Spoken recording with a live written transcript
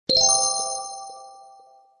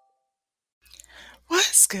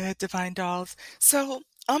What's good, Divine Dolls? So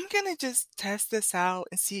I'm gonna just test this out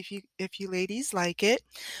and see if you ladies like it.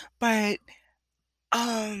 But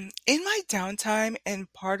in my downtime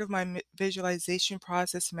and part of my visualization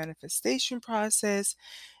process, manifestation process,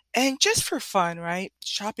 and just for fun, right?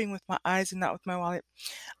 Shopping with my eyes and not with my wallet,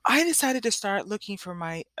 I decided to start looking for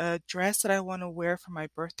my dress that I want to wear for my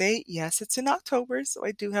birthday. Yes, it's in October, so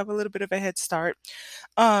I do have a little bit of a head start.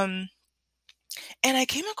 Um, and I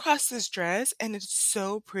came across this dress and it's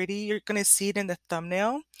so pretty. You're gonna see it in the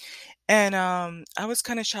thumbnail. And I was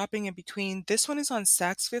kind of shopping in between. This one is on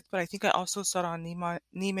Saks Fifth, but I think I also saw it on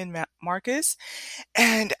Neiman Marcus.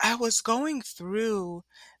 And I was going through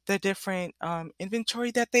the different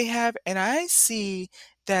inventory that they have, and I see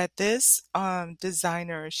that this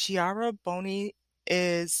designer, Chiara Boni,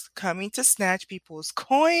 is coming to snatch people's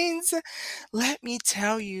coins. Let me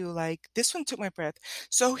tell you, like, this one took my breath.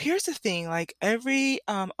 So here's the thing, like every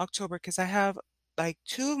October, because I have like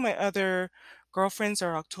two of my other girlfriends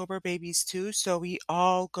are October babies too, so we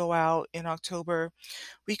all go out in October.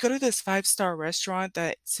 We go to this five-star restaurant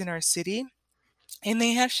that's in our city, and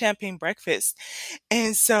they have champagne breakfast.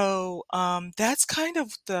 And so that's kind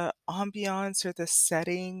of the ambiance or the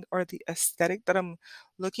setting or the aesthetic that I'm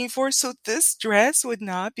looking for. So this dress would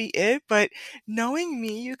not be it, but knowing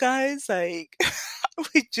me, you guys, like I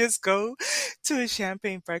would just go to a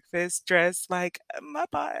champagne breakfast dress like my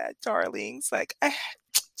bad darlings. Like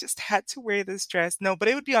just had to wear this dress. No, but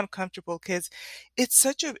it would be uncomfortable because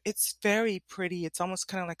it's very pretty. It's almost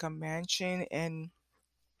kind of like a mansion and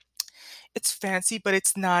it's fancy, but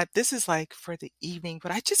it's not. This is like for the evening,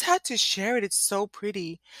 but I just had to share it. It's so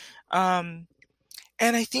pretty. Um,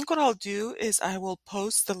 and I think what I'll do is I will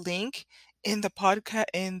post the link in the podcast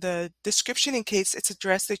in the description in case it's a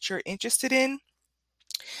dress that you're interested in.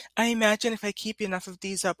 I imagine if I keep enough of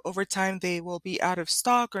these up over time, they will be out of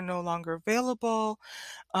stock or no longer available.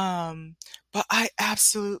 Um, but I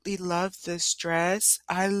absolutely love this dress.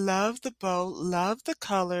 I love the bow, love the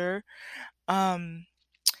color. Um,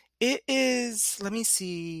 it is, let me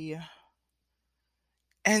see.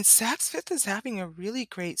 And Saks Fifth is having a really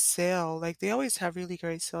great sale. Like they always have really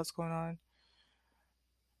great sales going on.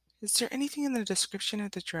 Is there anything in the description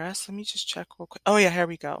of the dress? Let me just check real quick. Oh yeah, here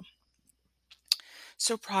we go.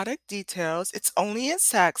 So product details, it's only at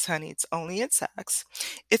Saks, honey. It's only at Saks.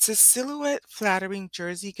 It's a silhouette flattering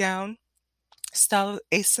jersey gown, style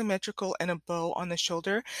asymmetrical and a bow on the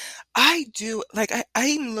shoulder. I do like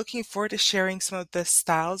I'm looking forward to sharing some of the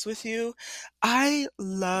styles with you. I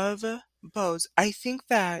love bows. I think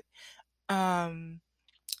that um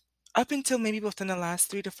up until maybe within the last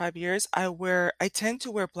 3 to 5 years, I tend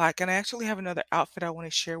to wear black, and I actually have another outfit I want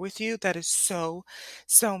to share with you that is so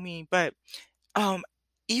me. But um,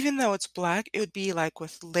 even though it's black, it would be like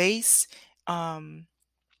with lace, um,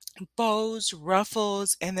 bows,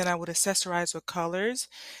 ruffles, and then I would accessorize with colors,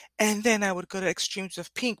 and then I would go to extremes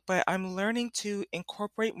of pink. But I'm learning to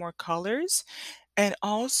incorporate more colors, and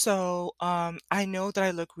also I know that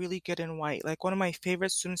I look really good in white. Like one of my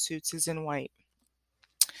favorite swimsuits is in white.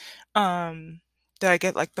 Um, that I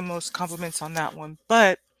get like the most compliments on that one.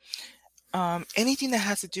 But anything that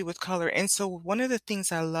has to do with color. And so one of the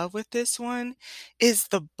things I love with this one is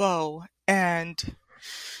the bow. And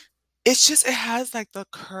it's just it has like the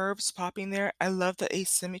curves popping there. I love the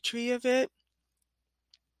asymmetry of it.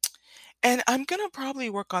 And I'm gonna probably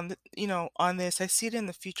work on on this. I see it in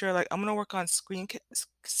the future. Like I'm gonna work on screen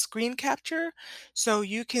capture, so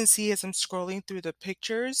you can see as I'm scrolling through the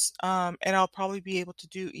pictures. And I'll probably be able to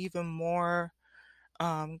do even more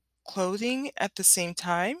clothing at the same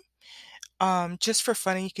time. Just for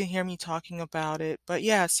fun, and you can hear me talking about it. But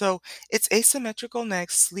yeah, so it's asymmetrical neck,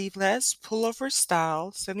 sleeveless, pullover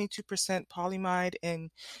style, 72% polyamide and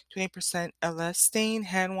 20% elastane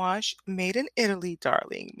hand wash, made in Italy,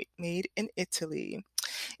 darling, made in Italy.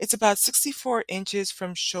 It's about 64 inches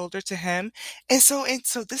from shoulder to hem. And so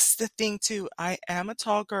this is the thing too. I am a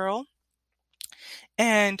tall girl.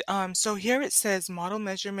 And so here it says model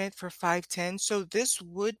measurement for 5'10". So this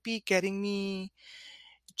would be getting me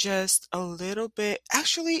just a little bit.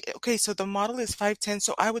 Actually, okay, so the model is 5'10",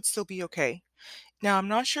 so I would still be okay. Now, I'm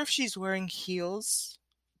not sure if she's wearing heels.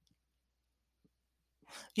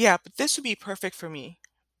 Yeah, but this would be perfect for me.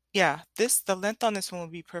 Yeah, the length on this one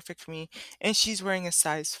would be perfect for me. And she's wearing a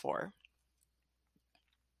size 4.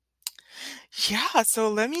 Yeah, so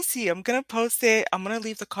let me see. I'm gonna post it. I'm gonna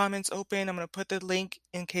leave the comments open. I'm gonna put the link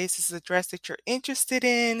in case this is a dress that you're interested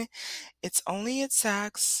in. It's only at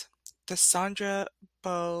Saks, the Sandra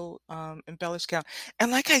Bow embellished gown.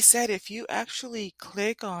 And like I said, if you actually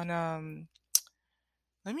click on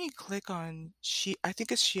let me click on I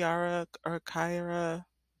think it's Chiara or Kyra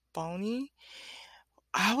Boni.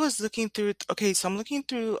 I was looking through okay, so I'm looking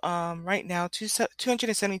through right now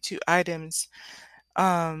 272 items.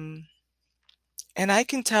 Um and I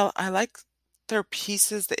can tell I like their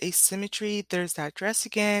pieces, the asymmetry. There's that dress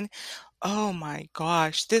again. Oh my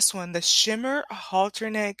gosh, this one, the shimmer halter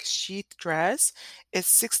neck sheath dress is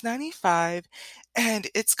 6.95, and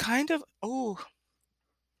it's kind of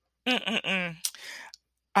mm-mm-mm.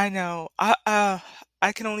 I know.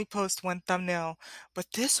 I can only post one thumbnail, but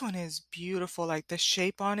this one is beautiful, like the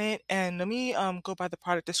shape on it. And let me go by the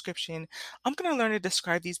product description. I'm gonna learn to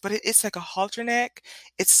describe these, but it's like a halter neck.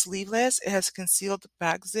 It's sleeveless. It has concealed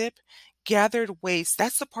back zip, gathered waist.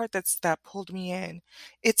 That's the part that pulled me in.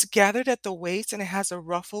 It's gathered at the waist and it has a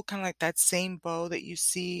ruffle, kind of like that same bow that you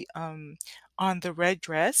see on the red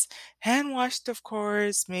dress. Hand washed, of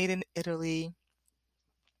course, made in Italy.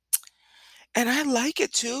 And I like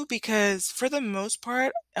it too because for the most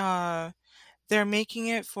part, they're making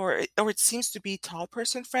it for or it seems to be tall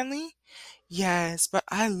person friendly. Yes, but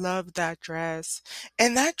I love that dress.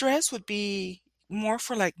 And that dress would be more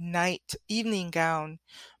for like night, evening gown.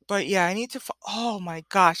 But yeah, I need to oh my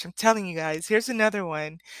gosh, I'm telling you guys, here's another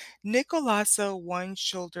one. Nicolasso one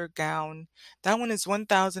shoulder gown. That one is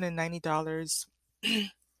 $1,090.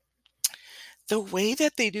 The way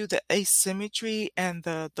that they do the asymmetry and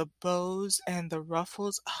the bows and the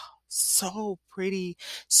ruffles, so pretty,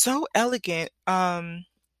 so elegant. But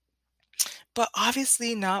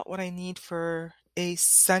obviously not what I need for a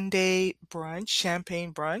Sunday brunch,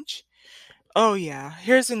 champagne brunch. Oh yeah,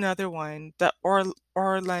 here's another one. The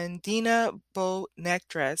Orlandina bow neck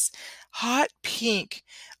dress. Hot pink.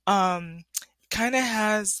 Um, kind of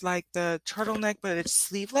has like the turtleneck, but it's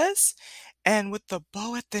sleeveless. And with the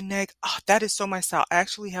bow at the neck, that is so my style. I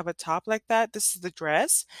actually have a top like that. This is the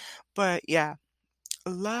dress. But yeah,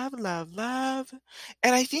 love, love, love.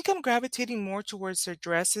 And I think I'm gravitating more towards their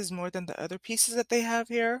dresses more than the other pieces that they have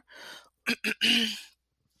here.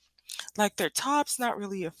 Like their tops, not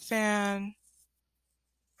really a fan.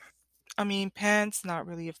 I mean, pants, not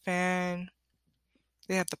really a fan.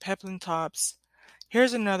 They have the peplum tops.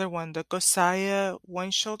 Here's another one, the Gosaya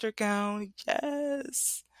one shoulder gown.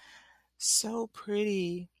 Yes, so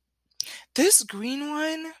pretty. This green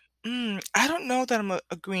one, I don't know that I'm a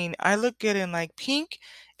green. I look good in like pink,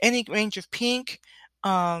 any range of pink,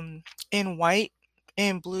 in white,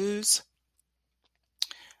 in blues.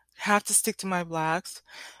 Have to stick to my blacks.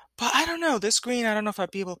 But I don't know, this green, I don't know if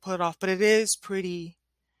I'd be able to pull it off, but it is pretty.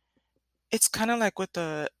 It's kind of like with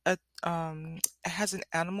it has an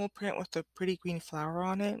animal print with a pretty green flower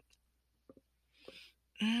on it.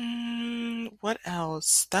 What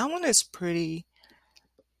else? That one is pretty,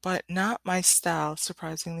 but not my style,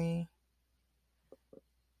 surprisingly.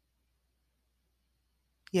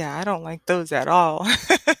 Yeah, I don't like those at all.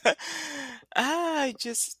 I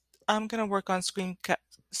just I'm gonna work on screen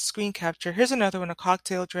capture. Here's another one, a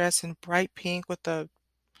cocktail dress in bright pink with a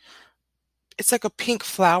it's like a pink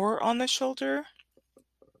flower on the shoulder.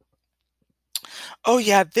 Oh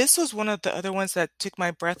yeah, this was one of the other ones that took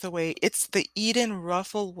my breath away. It's the Eden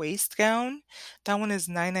Ruffle waist gown. That one is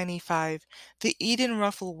 9.95. The Eden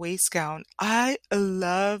Ruffle waist gown. I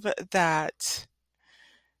love that.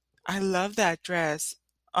 I love that dress.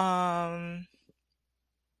 Um,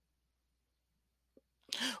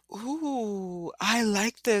 I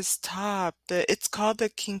like this top. It's called the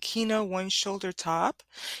Kinkino one shoulder top.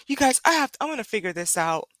 You guys, I'm gonna figure this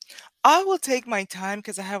out. I will take my time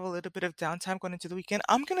because I have a little bit of downtime going into the weekend.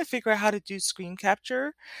 I'm gonna figure out how to do screen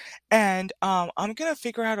capture. And I'm gonna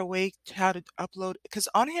figure out a way to how to upload because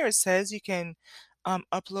on here it says you can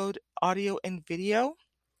upload audio and video,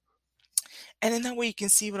 and then that way you can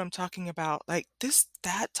see what I'm talking about. Like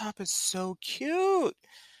that top is so cute.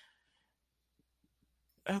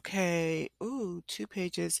 Okay. Ooh, 2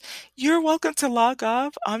 pages. You're welcome to log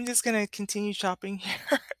off. I'm just gonna continue shopping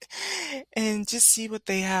here and just see what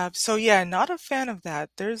they have. So yeah, not a fan of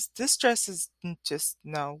that. There's this dress is just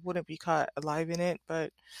no, wouldn't be caught alive in it,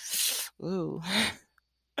 but ooh.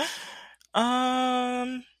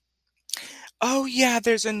 Um, oh yeah,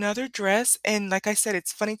 there's another dress, and like I said,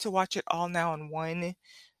 it's funny to watch it all now on one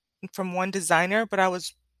from one designer, but I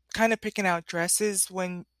was kind of picking out dresses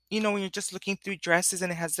when when you're just looking through dresses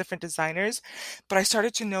and it has different designers. But I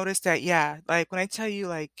started to notice that, yeah, like when I tell you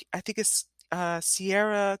like I think it's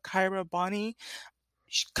Sierra Kyra Bonnie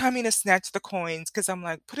coming to snatch the coins because I'm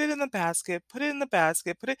like, put it in the basket, put it in the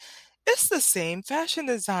basket, put it. It's the same fashion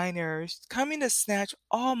designer coming to snatch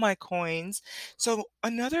all my coins. So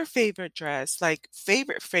another favorite dress, like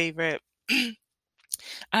favorite.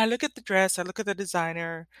 I look at the dress, I look at the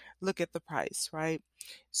designer, look at the price, right?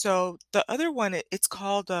 So the other one, it's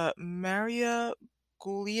called Maria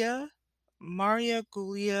Gulia. Maria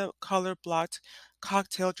Gulia color blocked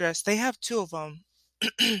cocktail dress. They have two of them.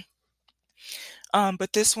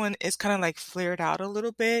 But this one is kind of like flared out a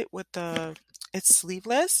little bit with it's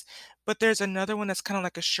sleeveless, but there's another one that's kind of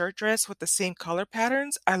like a shirt dress with the same color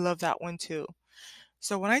patterns. I love that one too.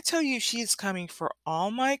 So when I tell you she's coming for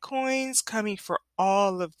all my coins, coming for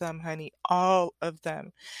all of them, honey, all of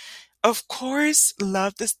them. Of course,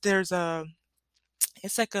 love this.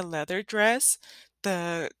 It's like a leather dress,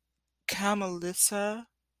 the Camelissa,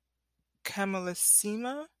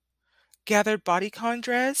 Camelissima gathered bodycon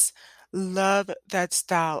dress. Love that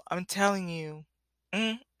style. I'm telling you.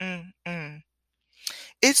 Mm, mm, mm.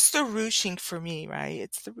 It's the ruching for me, right?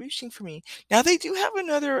 It's the ruching for me. Now they do have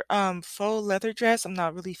another faux leather dress. I'm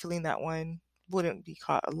not really feeling that one. Wouldn't be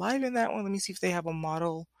caught alive in that one. Let me see if they have a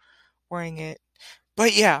model wearing it.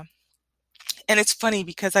 But yeah, and it's funny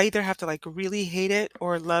because I either have to like really hate it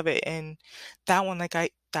or love it. And that one,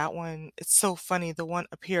 it's so funny. The one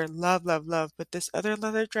up here, love, love, love. But this other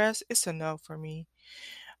leather dress, it's a no for me.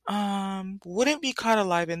 Wouldn't be caught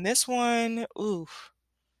alive in this one. Oof,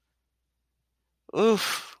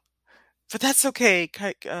 oof. But that's okay.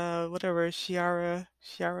 Whatever, Shiara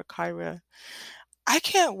Kyra. I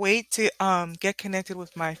can't wait to get connected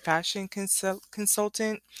with my fashion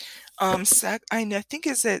consultant. I think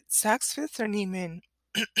is it Saks Fifth or Neiman.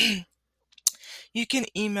 You can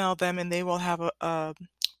email them and they will have a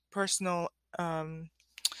personal um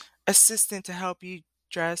assistant to help you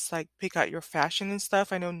dress, like pick out your fashion and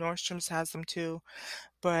stuff. I know Nordstrom's has them too,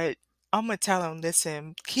 but I'm gonna tell them,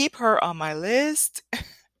 listen, keep her on my list.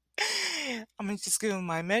 I'm gonna just give them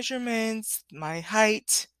my measurements, my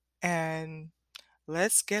height, and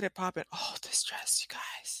let's get it popping. Oh, this dress, you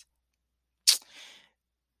guys.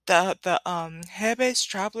 The Hebe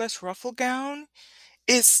strapless ruffle gown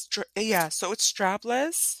is yeah, so it's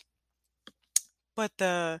strapless, but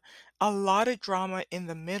the a lot of drama in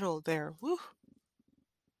the middle there. Woo.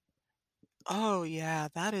 Oh yeah,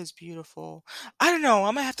 that is beautiful. I don't know.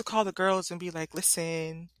 I'm gonna have to call the girls and be like,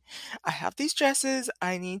 listen, I have these dresses.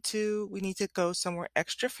 We need to go somewhere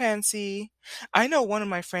extra fancy. I know one of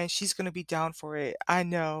my friends, she's gonna be down for it. I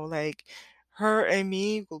know, like her and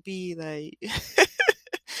me will be like,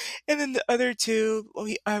 and then the other two,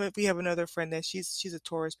 we have another friend that she's a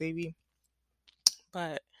Taurus baby,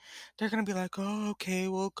 but they're gonna be like, oh, okay,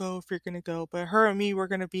 we'll go if you're gonna go. But her and me, we're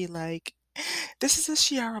gonna be like, this is a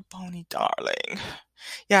Chiara Boni, darling.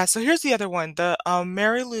 Yeah, so here's the other one, the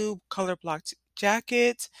Mary Lou color blocked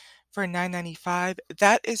jacket for 9.95.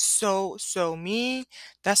 That is so so me.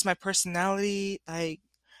 That's my personality. Like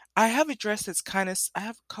I have a dress that's I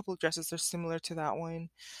have a couple of dresses that are similar to that one.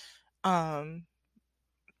 Um,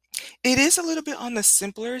 it is a little bit on the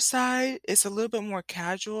simpler side. It's a little bit more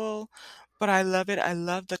casual, but I love it. I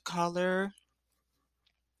love the color.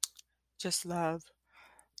 Just love.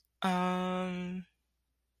 Um,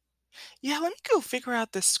 yeah, let me go figure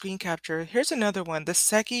out the screen capture. Here's another one, the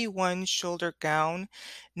Seki one shoulder gown,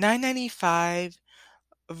 9.95,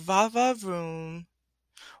 Vava Room.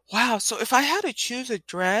 Wow, so if I had to choose a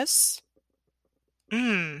dress,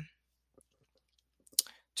 mm,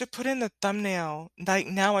 to put in the thumbnail, like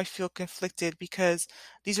now I feel conflicted because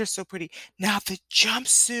these are so pretty. Now the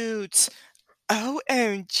jumpsuits.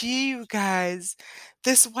 OMG, you guys.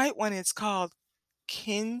 This white one is called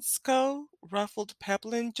Kinsco ruffled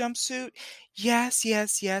peplum jumpsuit. Yes,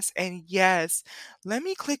 yes, yes, and yes. Let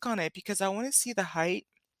me click on it because I want to see the height.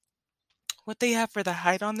 What they have for the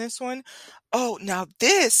height on this one. Oh, now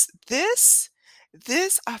this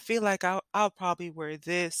I feel like I'll probably wear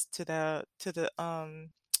this to the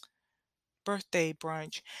birthday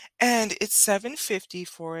brunch. And it's 750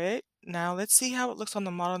 for it. Now let's see how it looks on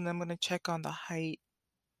the model and then I'm gonna check on the height.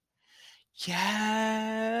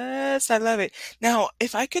 Yes, I love it. Now,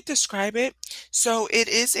 if I could describe it, so it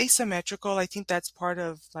is asymmetrical. I think that's part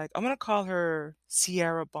of like I'm gonna call her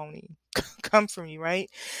Sierra Boney. Come for me, right?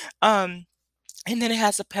 Um, and then it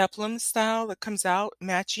has a peplum style that comes out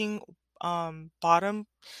matching bottom.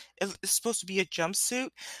 It's supposed to be a jumpsuit,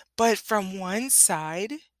 but from one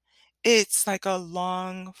side, it's like a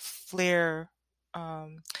long flare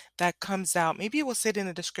that comes out. Maybe it will say it in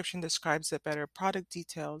the description describes it better. Product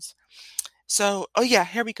details. So, oh yeah,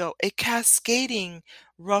 here we go. A cascading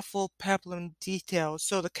ruffle peplum detail.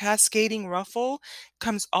 So the cascading ruffle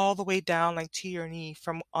comes all the way down like to your knee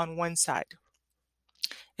from on one side.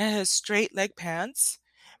 It has straight leg pants,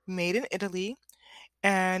 made in Italy,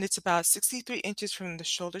 and it's about 63 inches from the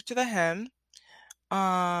shoulder to the hem.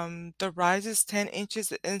 The rise is 10 inches,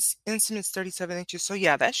 the inseam is 37 inches. So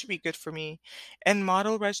yeah, that should be good for me. And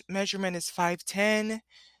model measurement is 5'10".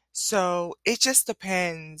 So it just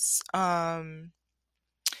depends.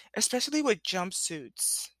 especially with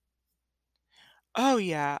jumpsuits. Oh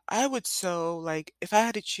yeah, I would sew like if I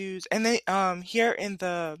had to choose. And they here in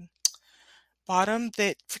the bottom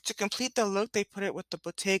that to complete the look they put it with the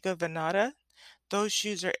Bottega Veneta. Those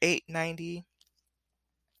shoes are 8.90,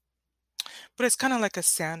 but it's kind of like a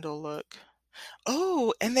sandal look.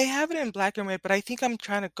 Oh, and they have it in black and red, but I think I'm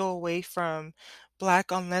trying to go away from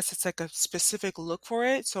black unless it's like a specific look for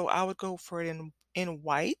it. So I would go for it in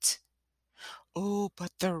white. Oh,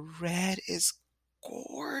 but the red is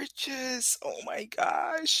gorgeous. Oh my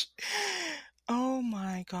gosh. Oh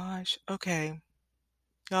my gosh. Okay.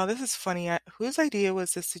 Y'all, this is funny. Whose idea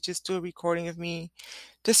was this to just do a recording of me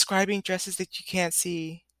describing dresses that you can't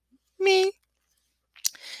see? Me.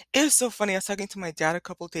 It was so funny. I was talking to my dad a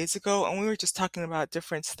couple days ago, and we were just talking about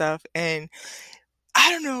different stuff. And I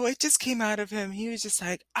don't know, it just came out of him. He was just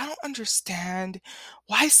like, I don't understand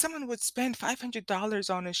why someone would spend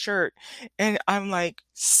 $500 on a shirt. And I'm like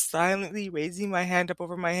silently raising my hand up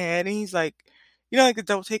over my head. And he's like, like the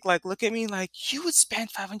double take, like, look at me, like, you would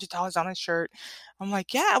spend $500 on a shirt. I'm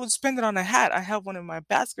like, yeah, I would spend it on a hat. I have one in my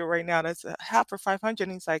basket right now that's a hat for 500.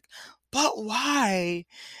 And he's like, but why?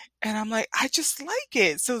 And I'm like, I just like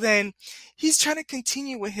it. So then he's trying to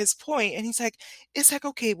continue with his point, and he's like, it's like,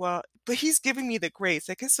 okay, well, but he's giving me the grace.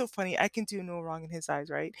 Like, it's so funny. I can do no wrong in his eyes,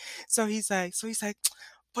 right? So he's like,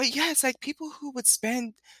 but yeah, it's like people who would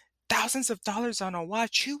spend thousands of dollars on a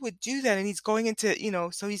watch, who would do that? And he's going into,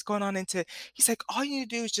 so he's going on into, he's like, all you need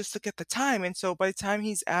to do is just look at the time. And so by the time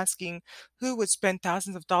he's asking who would spend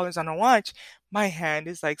thousands of dollars on a watch, my hand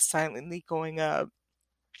is like silently going up.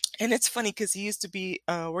 And it's funny because he used to be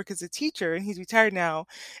work as a teacher and he's retired now.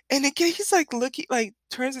 And again, he's like looking, like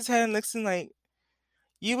turns his head and looks and like,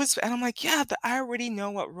 you was, and I'm like, yeah, I already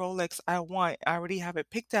know what Rolex I want. I already have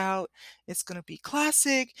it picked out. It's gonna be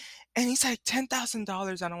classic. And he's like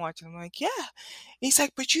 $10,000 on a watch. And I'm like, yeah. He's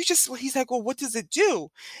like, but he's like, well, what does it do?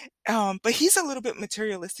 But he's a little bit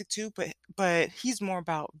materialistic too, but he's more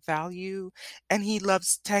about value and he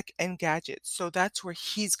loves tech and gadgets. So that's where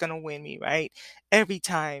he's gonna win me, right? Every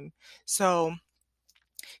time. So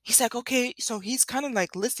he's like, okay, so he's kind of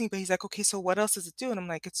like listening, but he's like, okay, so what else does it do? And I'm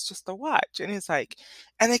like, it's just a watch. And he's like,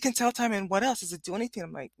 and it can tell time and what else? Does it do anything?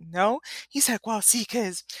 I'm like, no. He's like, well, see,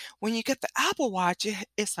 because when you get the Apple Watch,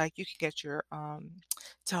 it's like you can get your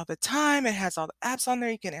tell the time, it has all the apps on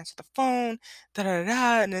there, you can answer the phone, da da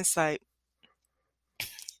da, and it's like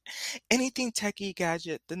anything techie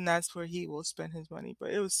gadget, then that's where he will spend his money.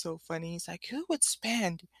 But it was so funny. He's like, who would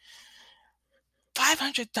spend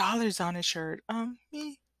 $500 on a shirt?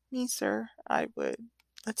 Me, sir. I would.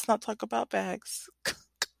 Let's not talk about bags.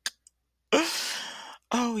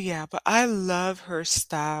 Oh yeah, but I love her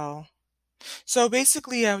style. So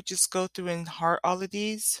basically, I would just go through and heart all of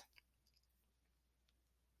these.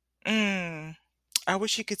 Mm, I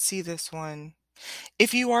wish you could see this one.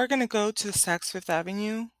 If you are gonna go to the Saks Fifth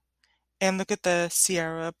Avenue and look at the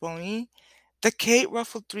Sierra Boni, the Kate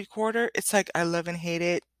ruffled three-quarter, it's like I love and hate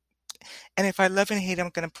it. And if I love and hate, I'm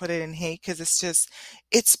gonna put it in hate because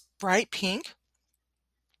it's bright pink,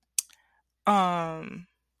 um,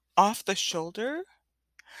 off the shoulder,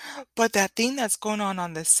 but that thing that's going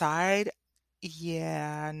on the side,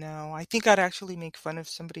 yeah, no, I think I'd actually make fun of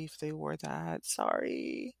somebody if they wore that.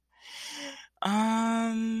 Sorry.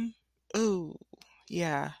 Um, ooh,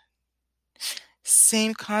 yeah,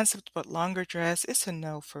 same concept but longer dress. It's a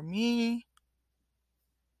no for me.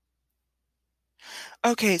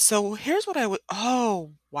 Okay, so here's what I would.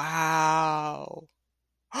 Oh, wow.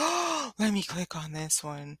 Let me click on this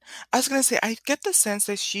one. I was gonna say, I get the sense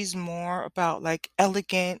that she's more about like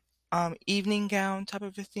elegant, evening gown type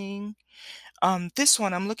of a thing. This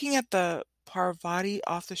one, I'm looking at the Parvati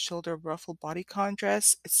off the shoulder ruffle bodycon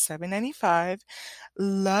dress. It's 7.95.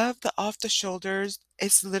 Love the off the shoulders.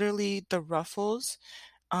 It's literally the ruffles,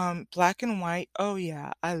 black and white. Oh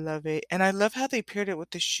yeah, I love it. And I love how they paired it with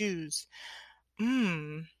the shoes.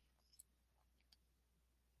 Mmm.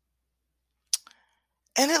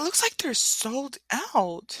 And it looks like they're sold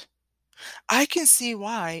out. I can see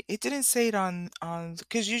why. It didn't say it on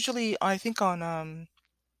because usually I think on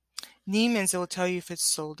Neiman's it will tell you if it's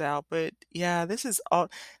sold out. But yeah, this is all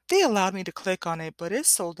they allowed me to click on it, but it's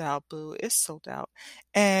sold out, boo. It's sold out.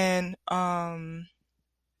 And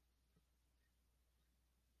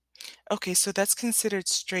okay, so that's considered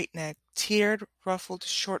straight neck, tiered, ruffled,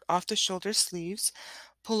 short off the shoulder sleeves,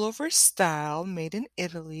 pullover style, made in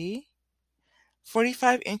Italy,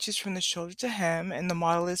 45 inches from the shoulder to hem, and the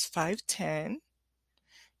model is 5'10".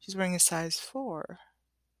 She's wearing a size 4.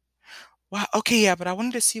 Wow. Okay, yeah, but I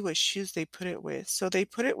wanted to see what shoes they put it with. So they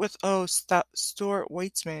put it with Stuart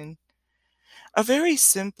Weitzman. A very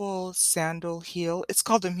simple sandal heel. It's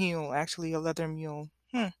called a mule, actually, a leather mule.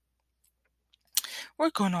 We're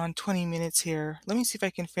going on 20 minutes here. Let me see if I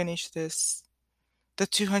can finish this. The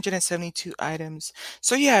 272 items.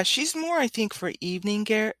 So yeah, she's more, I think, for evening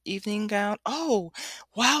gown. Oh,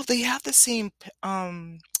 wow, they have the same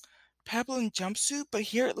peplum jumpsuit, but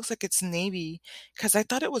here it looks like it's navy because I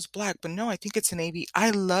thought it was black, but no, I think it's navy. I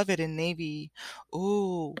love it in navy.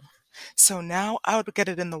 Ooh. So now I would get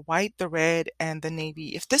it in the white, the red, and the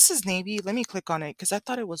navy. If this is navy, let me click on it because I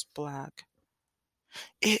thought it was black.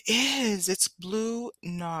 It is. It's blue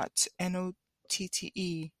knot.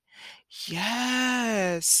 Notte.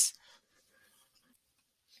 Yes.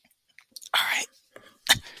 All right.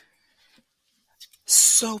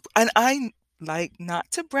 So, and I like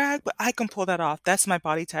not to brag, but I can pull that off. That's my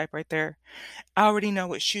body type right there. I already know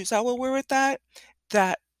what shoes I will wear with that.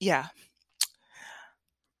 Yeah,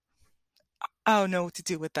 I don't know what to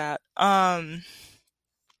do with that. Let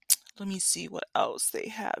me see what else they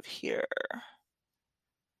have here.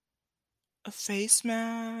 A face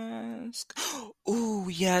mask. Ooh,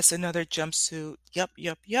 yes, another jumpsuit. Yep,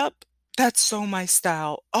 yep, yep. That's so my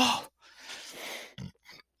style. Oh,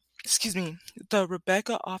 excuse me. The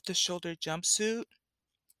Rebecca off the shoulder jumpsuit.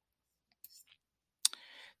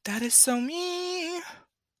 That is so me.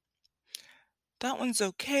 That one's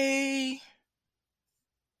okay.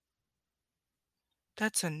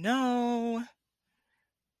 That's a no.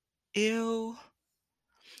 Ew.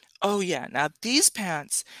 Oh yeah, now these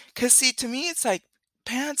pants, 'cause see, to me, it's like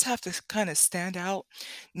pants have to kind of stand out.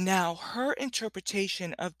 Now, her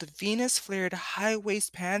interpretation of the Venus flared high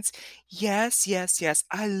waist pants, yes, yes, yes.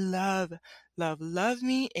 I love, love, love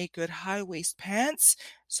me a good high waist pants.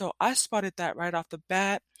 So I spotted that right off the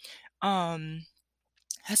bat. Um,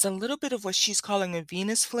 has a little bit of what she's calling a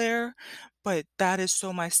Venus flare, but that is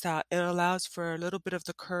so my style. It allows for a little bit of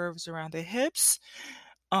the curves around the hips,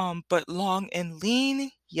 but long and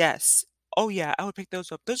lean, yes. Oh yeah, I would pick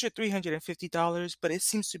those up. Those are $350, but it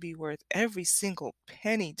seems to be worth every single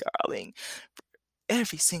penny, darling.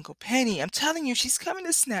 Every single penny. I'm telling you, she's coming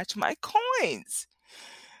to snatch my coins.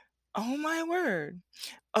 Oh my word.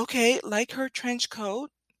 Okay, like her trench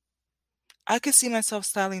coat, I could see myself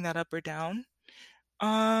styling that up or down.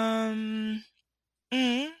 Um,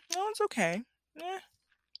 no, it's okay. Eh.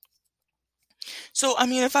 So, I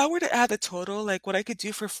mean, if I were to add the total, like what I could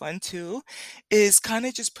do for fun too, is kind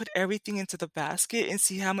of just put everything into the basket and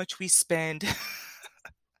see how much we spend.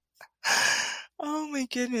 Oh my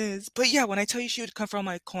goodness. But yeah, when I tell you she would come for all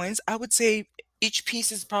my coins, I would say each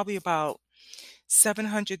piece is probably about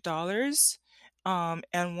 $700.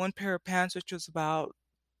 And one pair of pants, which was about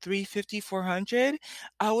 350, 400,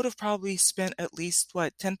 I would have probably spent at least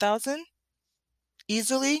what, 10,000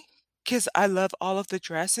 easily? Because I love all of the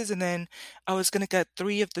dresses, and then I was gonna get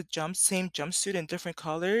three of the same jumpsuit in different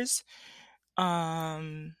colors.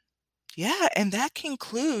 Um, yeah, and that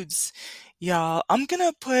concludes, y'all. I'm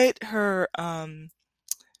gonna put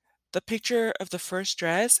the picture of the first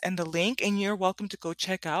dress and the link, and you're welcome to go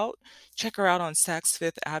check her out on Saks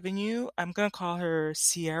Fifth Avenue. I'm gonna call her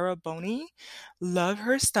Sierra Boney. Love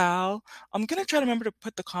her style. I'm gonna try to remember to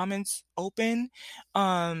put the comments open.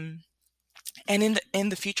 Um, and in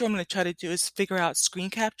the future, I'm gonna try to do is figure out screen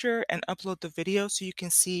capture and upload the video so you can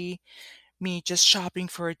see me just shopping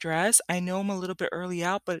for a dress. I know I'm a little bit early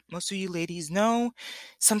out, but most of you ladies know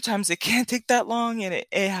sometimes it can't take that long and it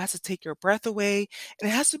has to take your breath away and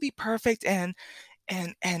it has to be perfect and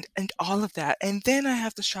all of that. And then I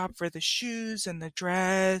have to shop for the shoes and the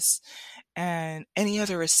dress and any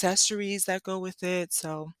other accessories that go with it.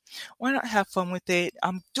 So why not have fun with it?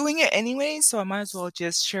 I'm doing it anyway, so I might as well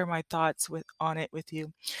just share my thoughts on it with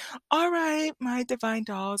you. All right, my divine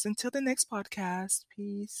dolls, until the next podcast.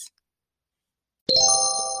 Peace.